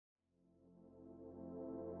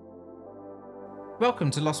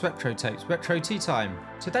Welcome to Lost Retro Tapes Retro Tea Time.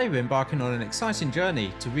 Today we're embarking on an exciting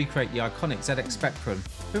journey to recreate the iconic ZX Spectrum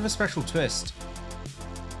with a special twist.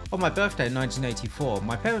 On my birthday in 1984,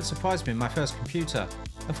 my parents surprised me with my first computer,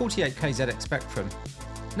 a 48K ZX Spectrum.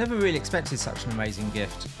 Never really expected such an amazing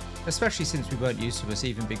gift, especially since we weren't used to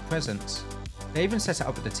receiving big presents. They even set it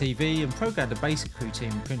up at the TV and programmed a basic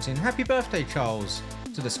routine printing "Happy Birthday Charles"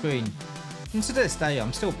 to the screen. And to this day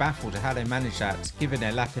I'm still baffled at how they managed that, given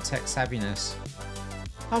their lack of tech savviness.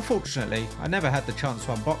 Unfortunately, I never had the chance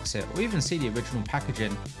to unbox it or even see the original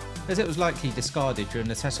packaging, as it was likely discarded during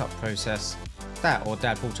the setup process. That or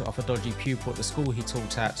Dad bought it off a dodgy pupil at the school he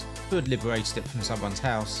taught at, who had liberated it from someone's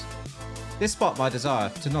house. This sparked my desire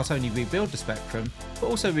to not only rebuild the Spectrum, but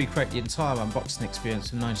also recreate the entire unboxing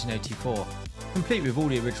experience from 1984, complete with all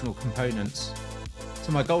the original components.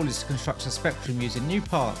 So my goal is to construct a Spectrum using new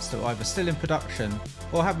parts that are either still in production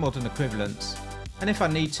or have modern equivalents, and if I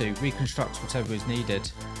need to, reconstruct whatever is needed.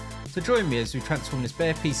 So join me as we transform this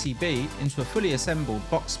bare PCB into a fully assembled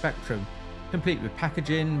box Spectrum, complete with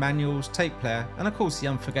packaging, manuals, tape player, and of course the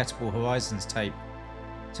unforgettable Horizons tape.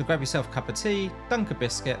 So grab yourself a cup of tea, dunk a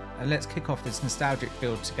biscuit, and let's kick off this nostalgic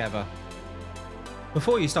build together.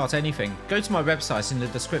 Before you start anything, go to my website in the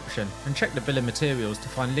description and check the bill of materials to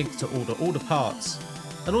find links to order all the parts,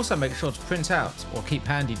 and also make sure to print out or keep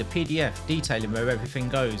handy the PDF detailing where everything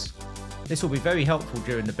goes. This will be very helpful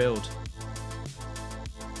during the build.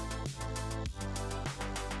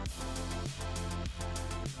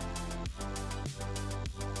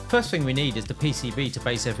 First thing we need is the PCB to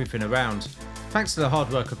base everything around. Thanks to the hard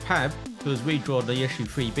work of Pab, who has redrawn the issue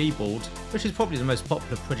 3B board, which is probably the most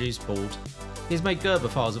popular produced board, he has made Gerber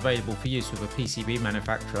files available for use with a PCB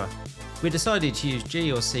manufacturer. We decided to use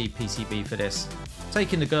G or C PCB for this.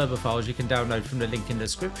 Taking the Gerber files you can download from the link in the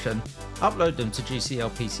description, upload them to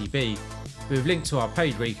GCL PCB. We've linked to our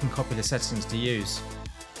page where you can copy the settings to use.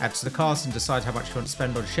 Add to the cart and decide how much you want to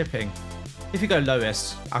spend on shipping. If you go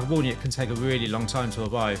lowest, I warn you it can take a really long time to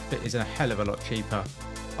arrive, but is a hell of a lot cheaper.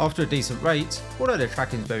 After a decent rate, although the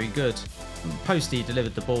tracking is very good, Posty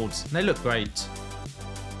delivered the boards and they look great.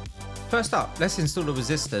 First up, let's install the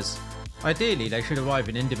resistors. Ideally they should arrive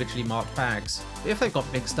in individually marked bags, but if they've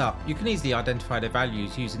got mixed up you can easily identify their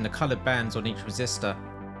values using the coloured bands on each resistor.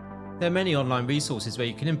 There are many online resources where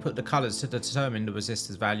you can input the colours to determine the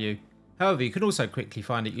resistor's value, however you can also quickly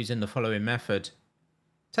find it using the following method.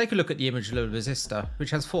 Take a look at the image of the resistor, which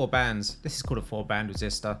has 4 bands. This is called a 4-band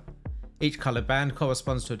resistor. Each coloured band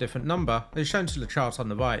corresponds to a different number as shown to the chart on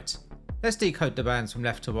the right. Let's decode the bands from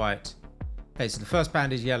left to right. Okay, so the first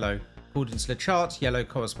band is yellow. According to the chart, yellow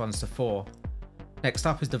corresponds to 4. Next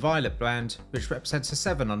up is the violet band, which represents a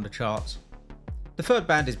 7 on the chart. The third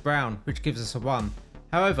band is brown, which gives us a 1.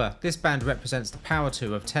 However, this band represents the power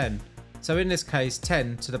 2 of 10. So in this case,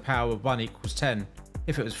 10 to the power of 1 equals 10.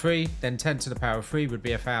 If it was 3, then 10 to the power of 3 would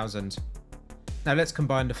be 1000. Now let's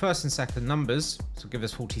combine the first and second numbers, so give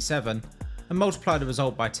us 47, and multiply the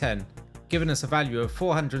result by 10, giving us a value of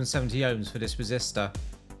 470 ohms for this resistor.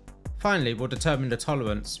 Finally, we'll determine the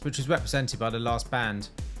tolerance, which is represented by the last band.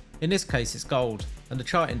 In this case it's gold, and the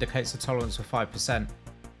chart indicates a tolerance of 5%.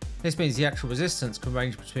 This means the actual resistance can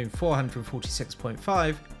range between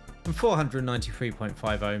 446.5 and 493.5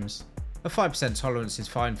 ohms. A 5% tolerance is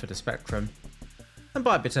fine for the Spectrum. And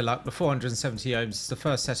by a bit of luck, the 470 ohms is the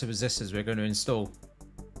first set of resistors we're going to install.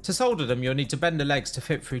 To solder them you'll need to bend the legs to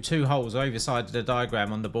fit through 2 holes either side of the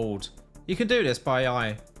diagram on the board. You can do this by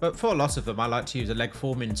eye, but for a lot of them I like to use a leg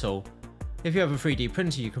forming tool. If you have a 3D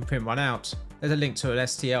printer you can print one out. There's a link to an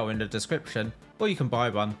STL in the description, or you can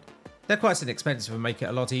buy one. They're quite inexpensive and make it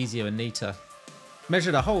a lot easier and neater.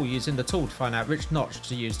 Measure the hole using the tool to find out which notch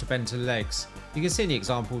to use to bend to the legs. You can see in the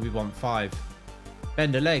example we want 5.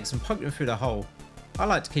 Bend the legs and poke them through the hole. I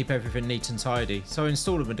like to keep everything neat and tidy, so I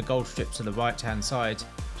install them with the gold strips to the right hand side.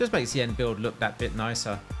 Just makes the end build look that bit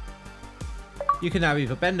nicer. You can now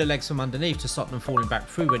either bend the legs from underneath to stop them falling back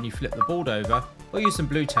through when you flip the board over, or use some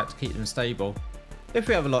blue tack to keep them stable. If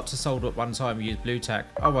we have a lot to solder at one time we use blue tack,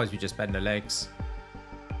 otherwise we just bend the legs.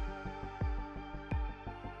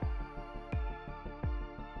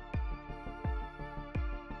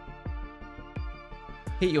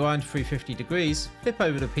 Heat your iron to 350 degrees, flip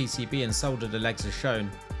over the PCB and solder the legs as shown.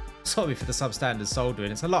 Sorry for the substandard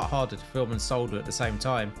soldering, it's a lot harder to film and solder at the same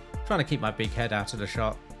time, trying to keep my big head out of the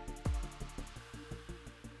shot.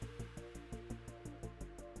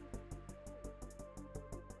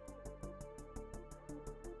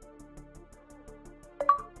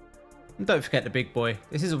 And don't forget the big boy,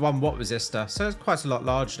 this is a 1 watt resistor, so it's quite a lot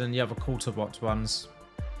larger than the other quarter watt ones.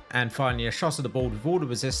 And finally a shot of the board with all the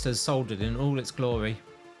resistors soldered in all its glory.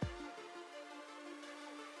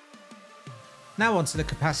 Now onto the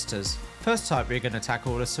capacitors. First type we're going to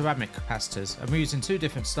tackle are ceramic capacitors, and we're using two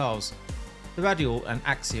different styles, the radial and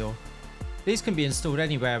axial. These can be installed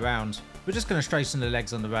anywhere around. We're just going to straighten the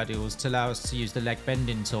legs on the radials to allow us to use the leg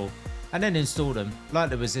bending tool, and then install them, like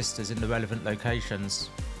the resistors, in the relevant locations.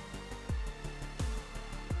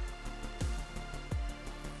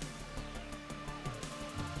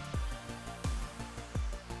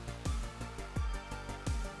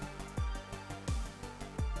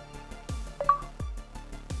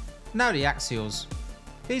 Now the axials.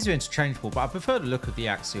 These are interchangeable, but I prefer the look of the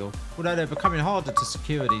axial, although they're becoming harder to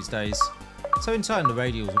secure these days, so in time the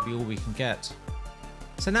radials will be all we can get.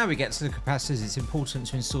 So now we get to the capacitors, it's important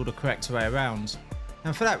to install the correct way around,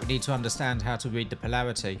 and for that we need to understand how to read the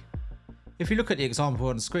polarity. If you look at the example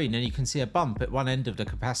on the screen, then you can see a bump at one end of the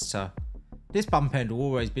capacitor. This bump end will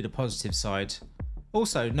always be the positive side.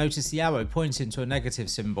 Also, notice the arrow pointing to a negative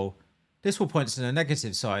symbol. This will point to the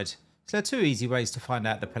negative side, so there are two easy ways to find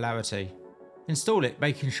out the polarity. Install it,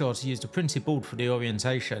 making sure to use the printed board for the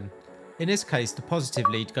orientation. In this case, the positive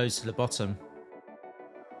lead goes to the bottom.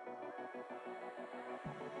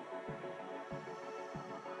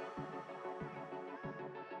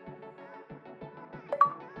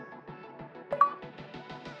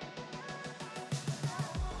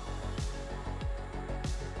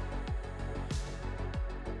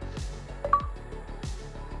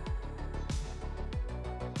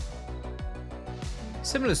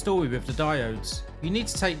 Similar story with the diodes. You need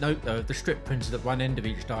to take note though of the strip printed at one end of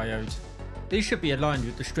each diode. These should be aligned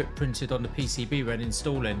with the strip printed on the PCB when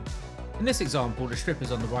installing. In this example, the strip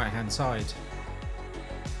is on the right hand side.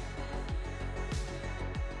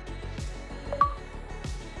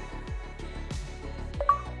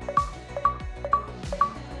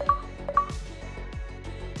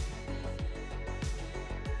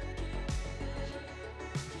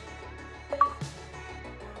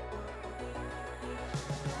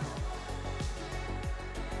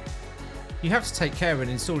 You have to take care when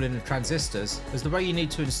installing the transistors, as the way you need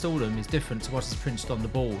to install them is different to what is printed on the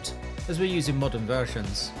board, as we're using modern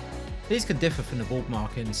versions. These can differ from the board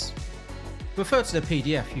markings. Refer to the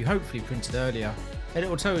PDF you hopefully printed earlier, and it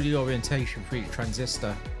will tell you the orientation for each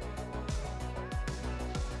transistor.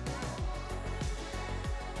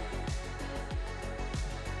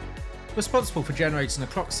 Responsible for generating a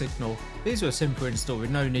clock signal, these are a simple install with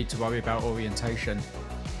no need to worry about orientation.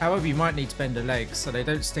 However, you might need to bend the legs so they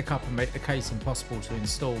don't stick up and make the case impossible to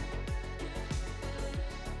install.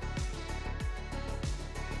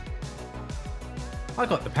 I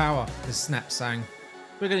got the power, as Snap sang.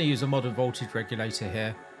 We're going to use a modern voltage regulator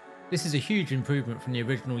here. This is a huge improvement from the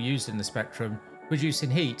original used in the Spectrum, reducing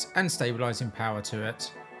heat and stabilising power to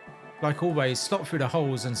it. Like always, slot through the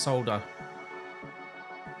holes and solder.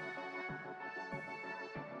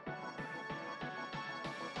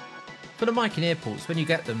 For the mic and ear ports, when you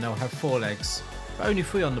get them they'll have 4 legs, but only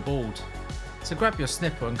 3 on the board. So grab your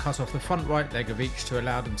snipper and cut off the front right leg of each to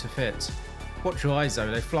allow them to fit. Watch your eyes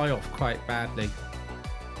though, they fly off quite badly.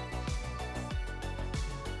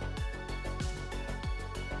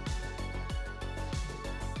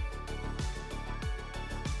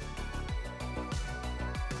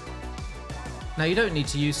 Now you don't need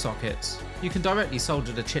to use sockets, you can directly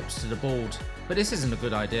solder the chips to the board, but this isn't a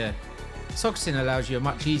good idea. Socketing allows you a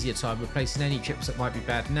much easier time replacing any chips that might be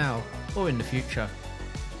bad now or in the future.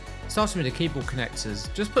 Starting with the keyboard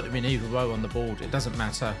connectors, just put them in either row on the board, it doesn't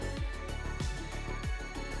matter.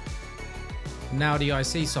 Now the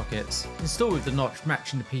IC sockets, install with the notch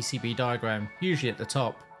matching the PCB diagram, usually at the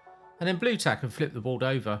top, and then blue tack and flip the board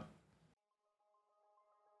over.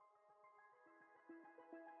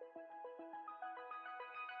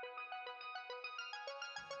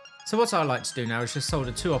 So what I like to do now is just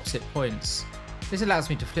solder 2 opposite points. This allows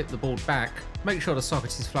me to flip the board back, make sure the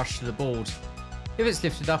socket is flush to the board. If it's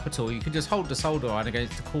lifted up at all, you can just hold the solder iron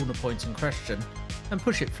against the corner point in question and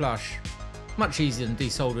push it flush. Much easier than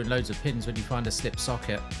desoldering loads of pins when you find a slipped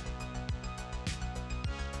socket.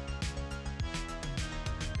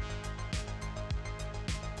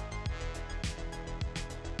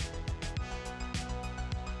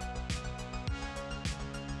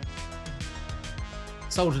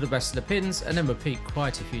 Solder the rest of the pins and then repeat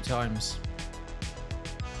quite a few times.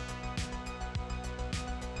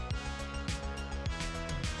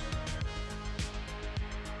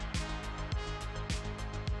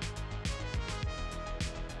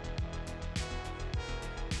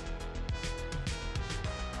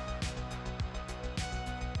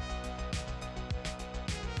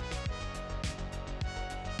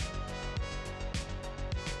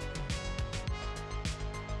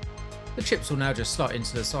 The chips will now just slot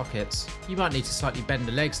into the sockets. You might need to slightly bend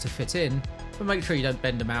the legs to fit in, but make sure you don't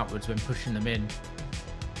bend them outwards when pushing them in.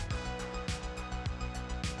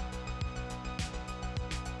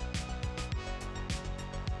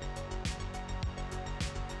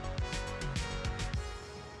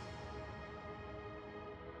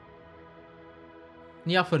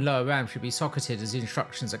 The upper and lower RAM should be socketed as the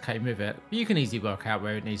instructions that came with it, but you can easily work out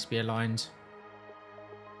where it needs to be aligned.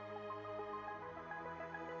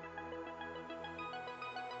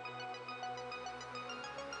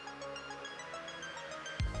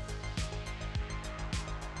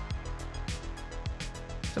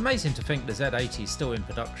 It's amazing to think the Z80 is still in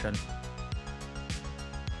production.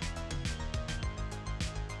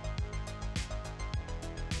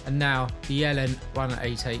 And now the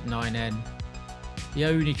LN1889N. The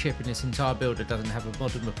only chip in this entire build that doesn't have a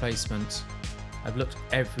modern replacement. I've looked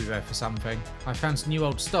everywhere for something. I found some new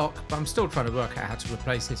old stock, but I'm still trying to work out how to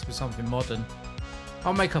replace this with something modern.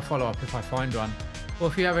 I'll make a follow up if I find one, or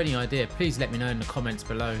if you have any idea, please let me know in the comments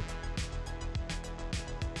below.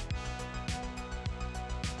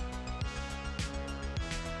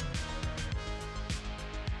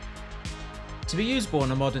 To be usable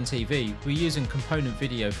on a modern TV, we're using component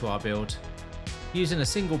video for our build. Using a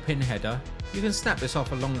single pin header, you can snap this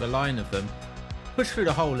off along the line of them, push through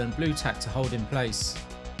the hole and blue tack to hold in place.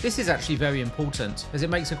 This is actually very important as it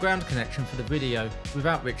makes a ground connection for the video,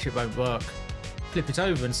 without which it won't work. Flip it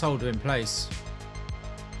over and solder in place.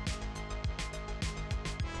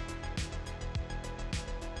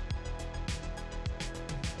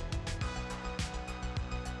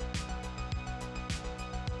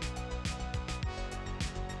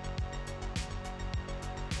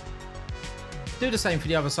 Do the same for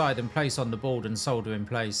the other side and place on the board and solder in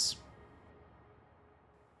place.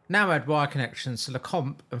 Now add wire connections to the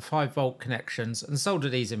comp and 5V connections and solder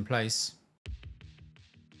these in place.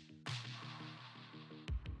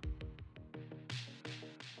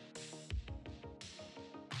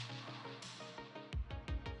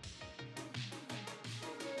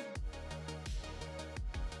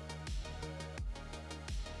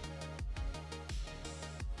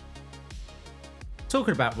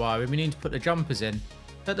 Talking about wiring, we need to put the jumpers in.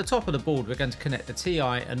 At the top of the board we're going to connect the TI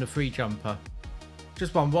and the free jumper.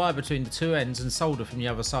 Just one wire between the two ends and solder from the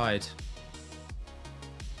other side.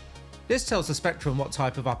 This tells the Spectrum what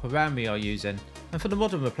type of upper RAM we are using, and for the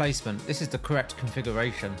modern replacement this is the correct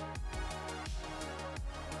configuration.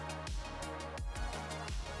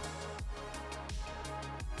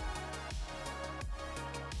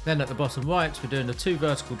 Then at the bottom right we're doing the two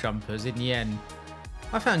vertical jumpers in the N.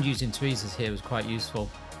 I found using tweezers here was quite useful.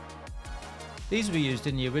 These were used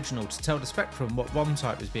in the original to tell the Spectrum what ROM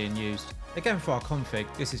type was being used. Again, for our config,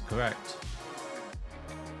 this is correct.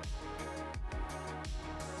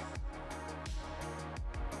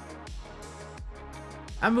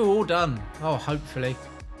 And we're all done. Oh, hopefully.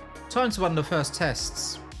 Time to run the first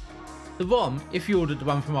tests. The ROM, if you ordered the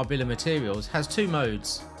one from our bill of materials, has two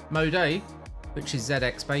modes. Mode A, which is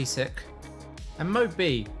ZX Basic, and Mode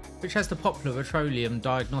B, which has the popular Petroleum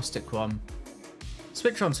Diagnostic ROM.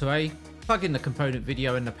 Switch on to A, plug in the component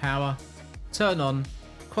video and the power, turn on,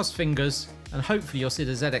 cross fingers, and hopefully you'll see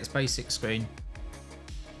the ZX Basic screen.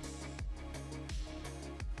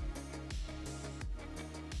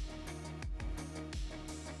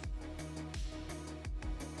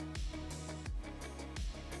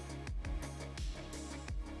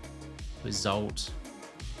 Result.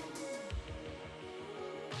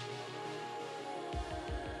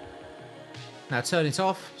 Now turn it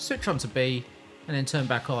off, switch on to B, and then turn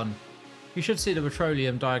back on. You should see the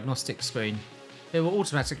Petroleum Diagnostic screen. It will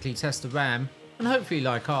automatically test the RAM, and hopefully,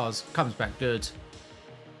 like ours, comes back good.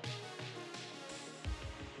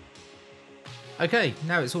 Okay,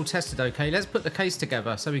 now it's all tested okay, let's put the case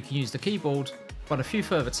together so we can use the keyboard, run a few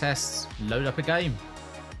further tests, and load up a game.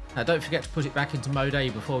 Now don't forget to put it back into Mode A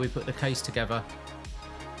before we put the case together.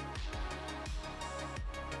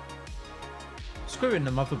 Screw in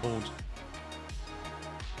the motherboard.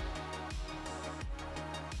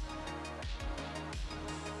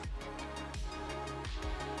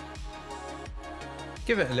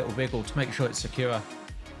 Give it a little wiggle to make sure it's secure.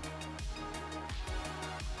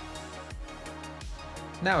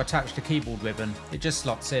 Now attach the keyboard ribbon, it just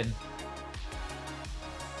slots in.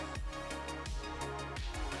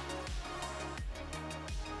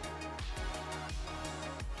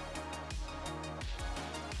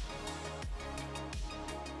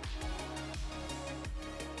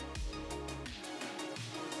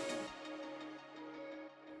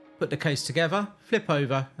 Put the case together, flip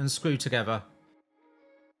over and screw together.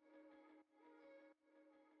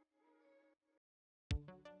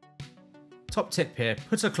 Top tip here,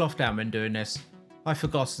 put a cloth down when doing this. I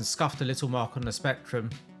forgot and scuffed a little mark on the Spectrum.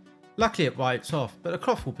 Luckily it wipes off, but the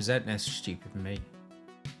cloth will present this, stupid me.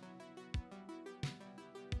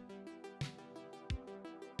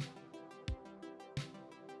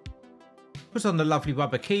 Put on the lovely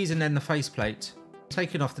rubber keys and then the faceplate.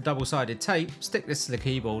 Taking off the double-sided tape, stick this to the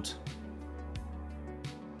keyboard.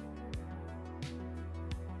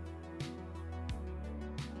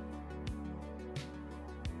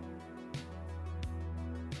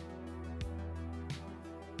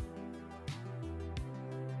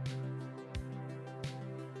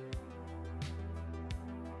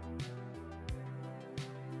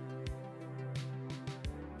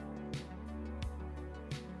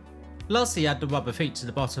 Lastly, add the rubber feet to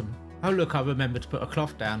the bottom. Oh look, I remembered to put a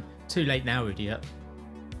cloth down. Too late now, idiot.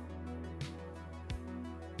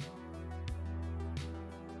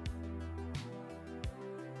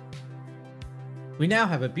 We now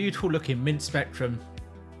have a beautiful looking mint spectrum.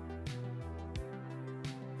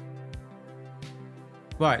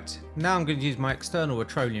 Right, now I'm going to use my external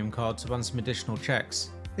petroleum card to run some additional checks.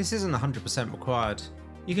 This isn't 100% required.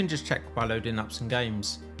 You can just check by loading up some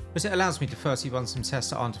games. But it allows me to firstly run some tests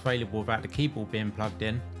that aren't available without the keyboard being plugged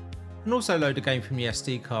in, and also load a game from the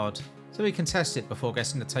SD card, so we can test it before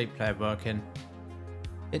getting the tape player working.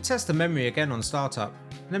 It tests the memory again on startup,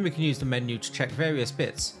 and then we can use the menu to check various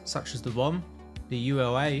bits, such as the ROM, the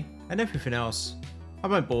vULA, and everything else. I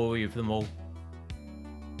won't bore you with them all.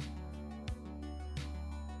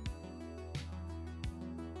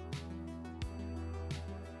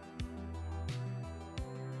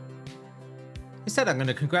 Instead, I'm going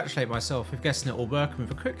to congratulate myself with getting it all working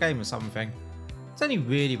with a quick game or something. There's only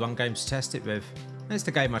really one game to test it with, and it's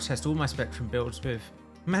the game I test all my Spectrum builds with,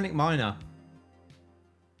 Manic Miner.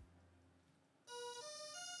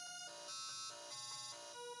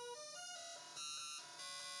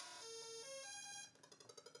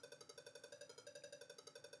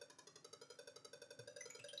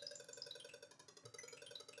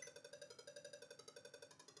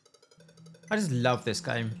 I just love this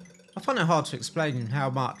game. I find it hard to explain how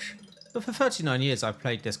much, but for 39 years I've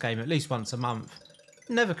played this game at least once a month.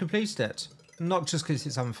 Never completed it. Not just because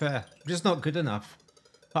it's unfair, just not good enough.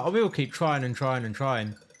 But I will keep trying and trying and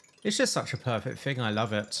trying. It's just such a perfect thing, I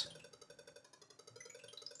love it.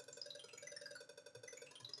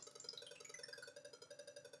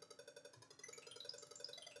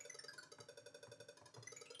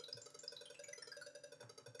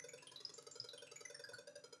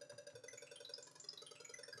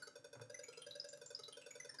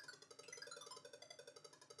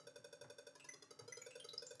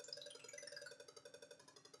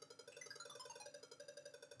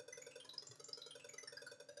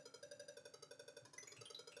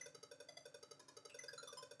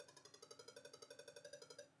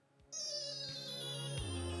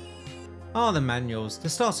 The manuals, the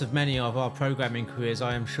start of many of our programming careers,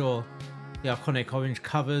 I am sure. The iconic orange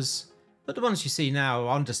covers, but the ones you see now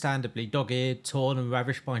are understandably dog-eared, torn and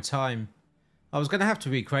ravished by time. I was going to have to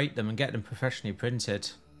recreate them and get them professionally printed.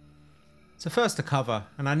 So first the cover,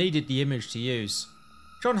 and I needed the image to use.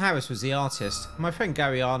 John Harris was the artist, and my friend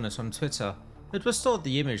Gary Arnott on Twitter had restored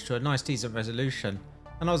the image to a nice decent resolution,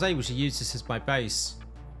 and I was able to use this as my base.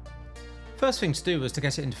 First thing to do was to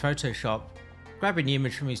get it into Photoshop. Grabbing the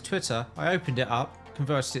image from his Twitter, I opened it up,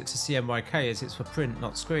 converted it to CMYK as it's for print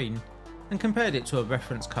not screen, and compared it to a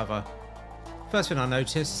reference cover. First thing I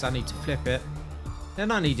noticed is I need to flip it. Then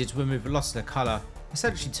I needed to remove a lot of the colour,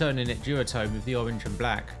 essentially turning it duotone with the orange and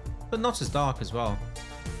black, but not as dark as well.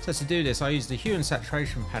 So to do this I used the hue and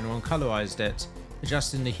saturation panel and colorised it,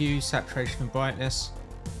 adjusting the hue, saturation and brightness.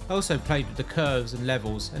 I also played with the curves and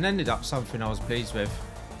levels and ended up something I was pleased with.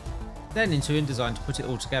 Then into InDesign to put it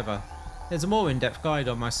all together. There's a more in-depth guide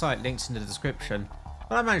on my site linked in the description,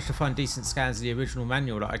 but I managed to find decent scans of the original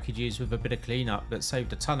manual that I could use with a bit of cleanup that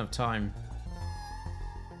saved a ton of time.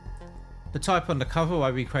 The type on the cover I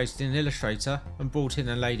recreated in Illustrator and brought in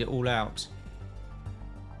and laid it all out.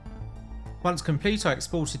 Once complete I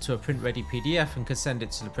exported to a print ready PDF and could send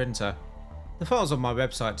it to the printer. The file's on my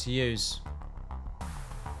website to use.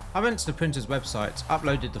 I went to the printer's website,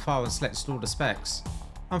 uploaded the file and selected all the specs.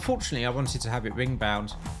 Unfortunately I wanted to have it ring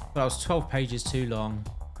bound, but I was 12 pages too long.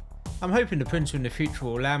 I'm hoping the printer in the future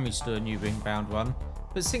will allow me to do a new ring bound one,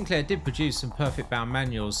 but Sinclair did produce some perfect bound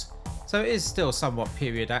manuals, so it is still somewhat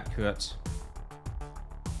period accurate.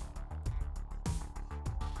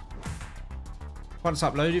 Once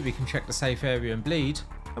uploaded we can check the safe area and bleed,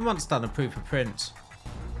 and once done approve for print.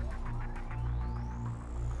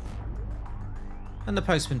 And the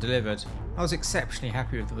postman delivered. I was exceptionally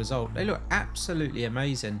happy with the result, they look absolutely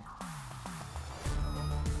amazing.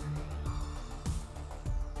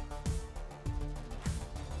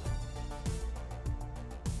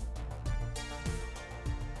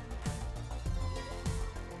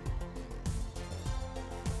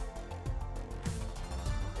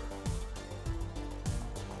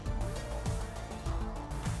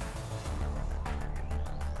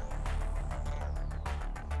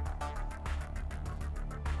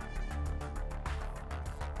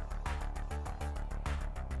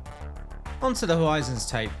 Onto the Horizons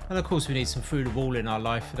tape, and of course we need some Through the Wall in our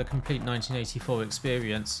life for the complete 1984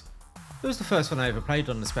 experience. It was the first one I ever played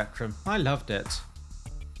on the Spectrum. I loved it.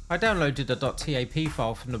 I downloaded a .tap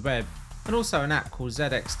file from the web, and also an app called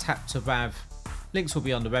ZX Tap to Rav. Links will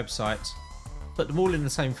be on the website. Put them all in the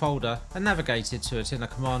same folder and navigated to it in a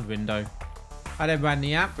command window. I then ran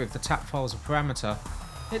the app with the tap file as a parameter.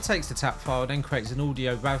 It takes the tap file and then creates an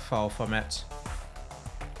audio RAV file from it.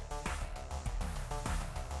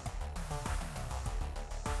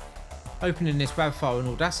 Opening this RAV file in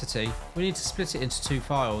Audacity, we need to split it into two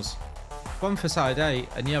files, one for side A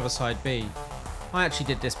and the other side B. I actually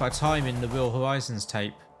did this by timing the real Horizons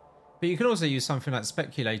tape, but you can also use something like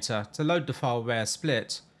Speculator to load the file where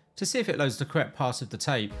split to see if it loads the correct part of the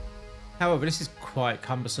tape. However, this is quite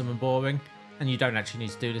cumbersome and boring, and you don't actually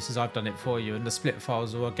need to do this as I've done it for you, and the split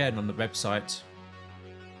files are again on the website.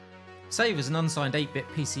 Save as an unsigned 8-bit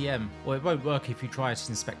PCM, or it won't work if you try it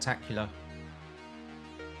in Spectacular.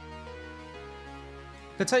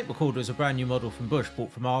 The tape recorder is a brand new model from Bush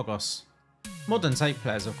bought from Argos. Modern tape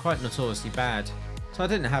players are quite notoriously bad, so I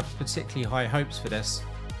didn't have particularly high hopes for this,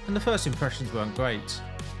 and the first impressions weren't great.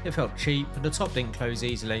 It felt cheap and the top didn't close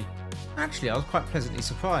easily. Actually, I was quite pleasantly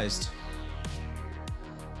surprised.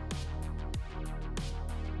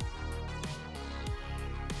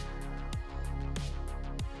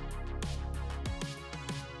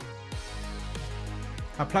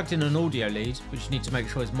 I plugged in an audio lead, which you need to make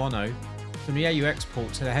sure is mono, from the AUX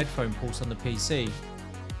port to the headphone port on the PC.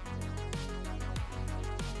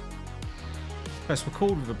 Press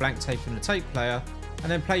record with a blank tape in the tape player,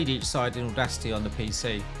 and then played each side in Audacity on the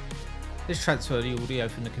PC. This transferred the audio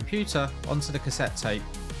from the computer onto the cassette tape.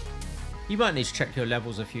 You might need to check your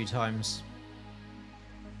levels a few times.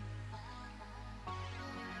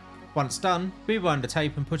 Once done, rewind the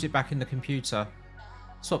tape and put it back in the computer.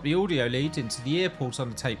 Swap the audio lead into the ear port on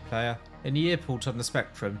the tape player and the ear port on the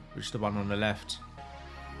Spectrum, which is the one on the left.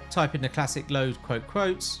 Type in the classic load quote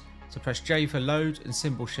quotes, so press J for load and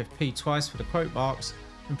symbol shift P twice for the quote marks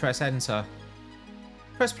and press enter.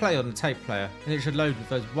 Press play on the tape player and it should load with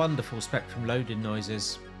those wonderful Spectrum loading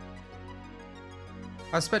noises.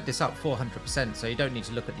 I sped this up 400% so you don't need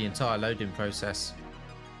to look at the entire loading process.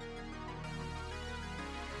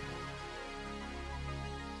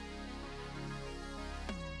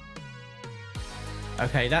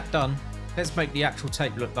 Okay, that done. Let's make the actual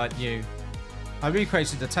tape look like new. I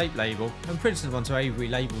recreated the tape label and printed them onto Avery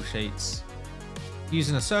label sheets.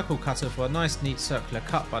 Using a circle cutter for a nice neat circular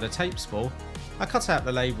cut by the tape spool, I cut out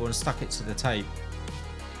the label and stuck it to the tape.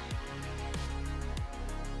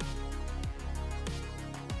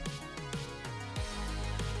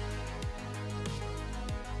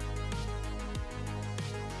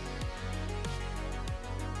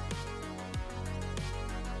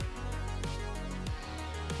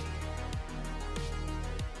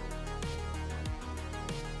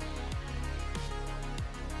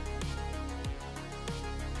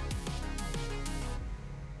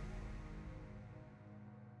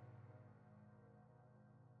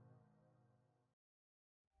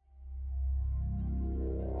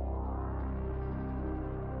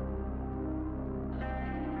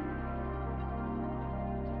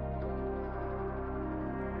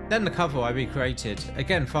 Then the cover I recreated,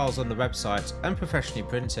 again files on the website and professionally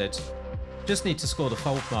printed. Just need to score the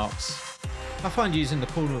fold marks. I find using the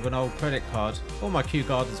corner of an old credit card or my Kew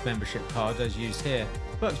Gardens membership card as used here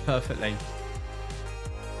works perfectly.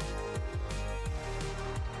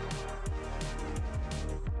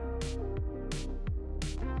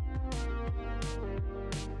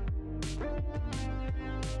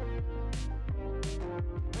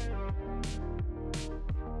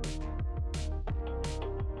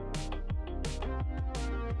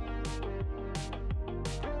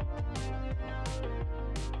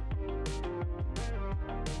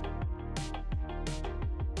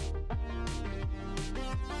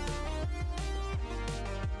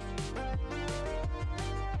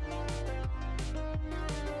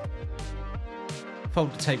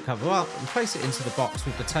 Fold the tape cover up and place it into the box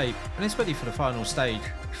with the tape, and it's ready for the final stage,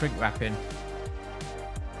 shrink wrapping.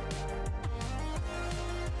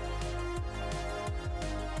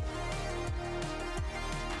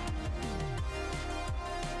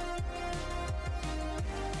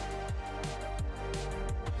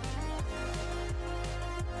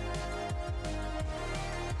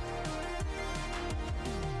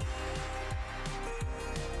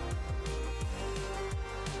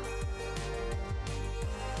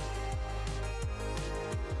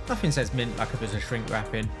 Nothing says mint like a bit of shrink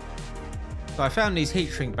wrapping. So I found these heat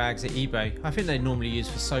shrink bags at eBay. I think they're normally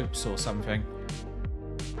used for soaps or something.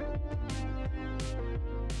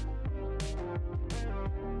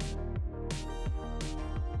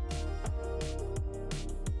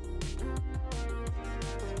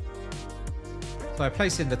 by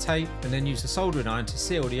placing the tape and then use a soldering iron to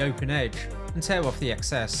seal the open edge and tear off the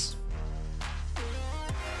excess.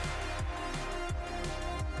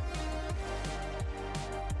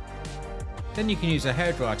 Then you can use a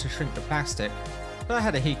hairdryer to shrink the plastic, but I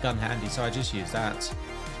had a heat gun handy so I just used that.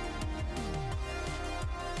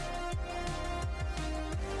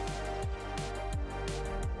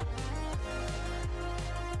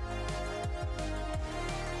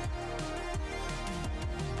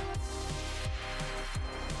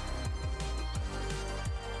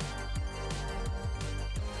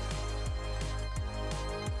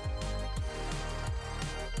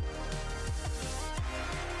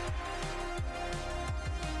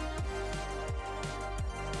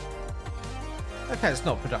 Okay, it's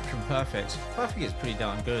not production perfect, but I think it's pretty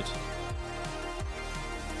darn good.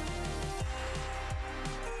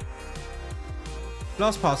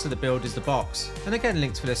 Last part of the build is the box, and again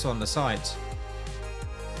links for this on the site.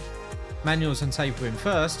 Manuals and tapering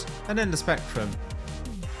first, and then the spectrum.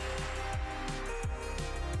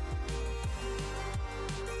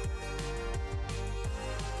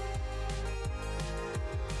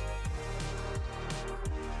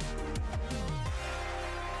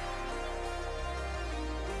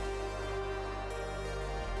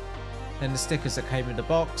 Then the stickers that came in the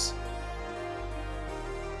box,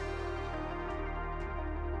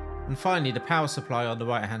 and finally the power supply on the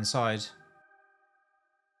right hand side.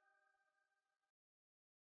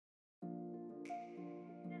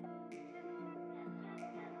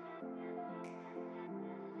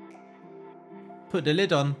 Put the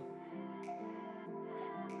lid on,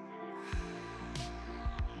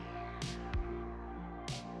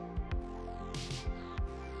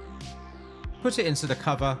 put it into the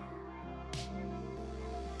cover,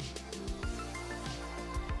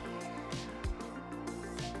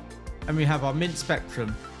 and we have our mint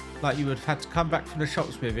spectrum, like you would have had to come back from the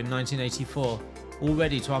shops with in 1984, all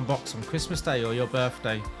ready to unbox on Christmas Day or your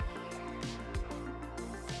birthday.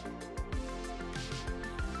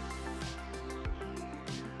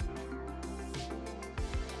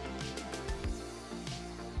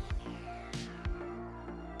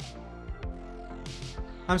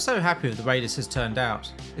 I'm so happy with the way this has turned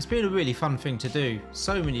out. It's been a really fun thing to do,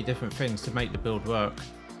 so many different things to make the build work.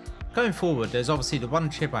 Going forward, there's obviously the one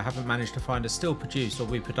chip I haven't managed to find a still produced or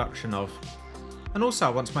reproduction of. And also I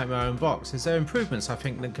want to make my own box, as there are improvements I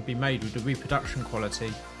think that could be made with the reproduction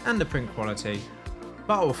quality and the print quality,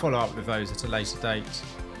 but I will follow up with those at a later date.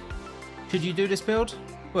 Should you do this build?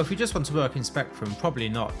 Well, if you just want to work in Spectrum, probably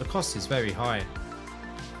not, the cost is very high.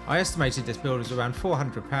 I estimated this build was around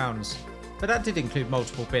 £400, but that did include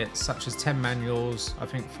multiple bits such as 10 manuals, I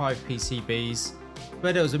think 5 PCBs,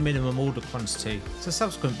 where there was a minimum order quantity, so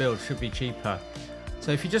subsequent builds should be cheaper.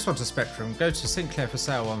 So if you just want a Spectrum, go to Sinclair for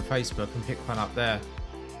Sale on Facebook and pick one up there.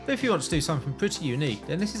 But if you want to do something pretty unique,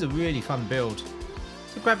 then this is a really fun build.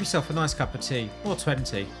 So grab yourself a nice cup of tea, or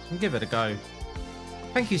 20, and give it a go.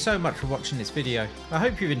 Thank you so much for watching this video, I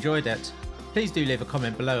hope you've enjoyed it. Please do leave a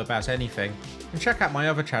comment below about anything, and check out my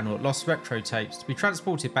other channel at Lost Retro Tapes to be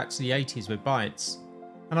transported back to the 80s with bytes.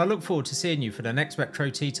 And I look forward to seeing you for the next Retro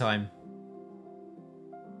Tea Time.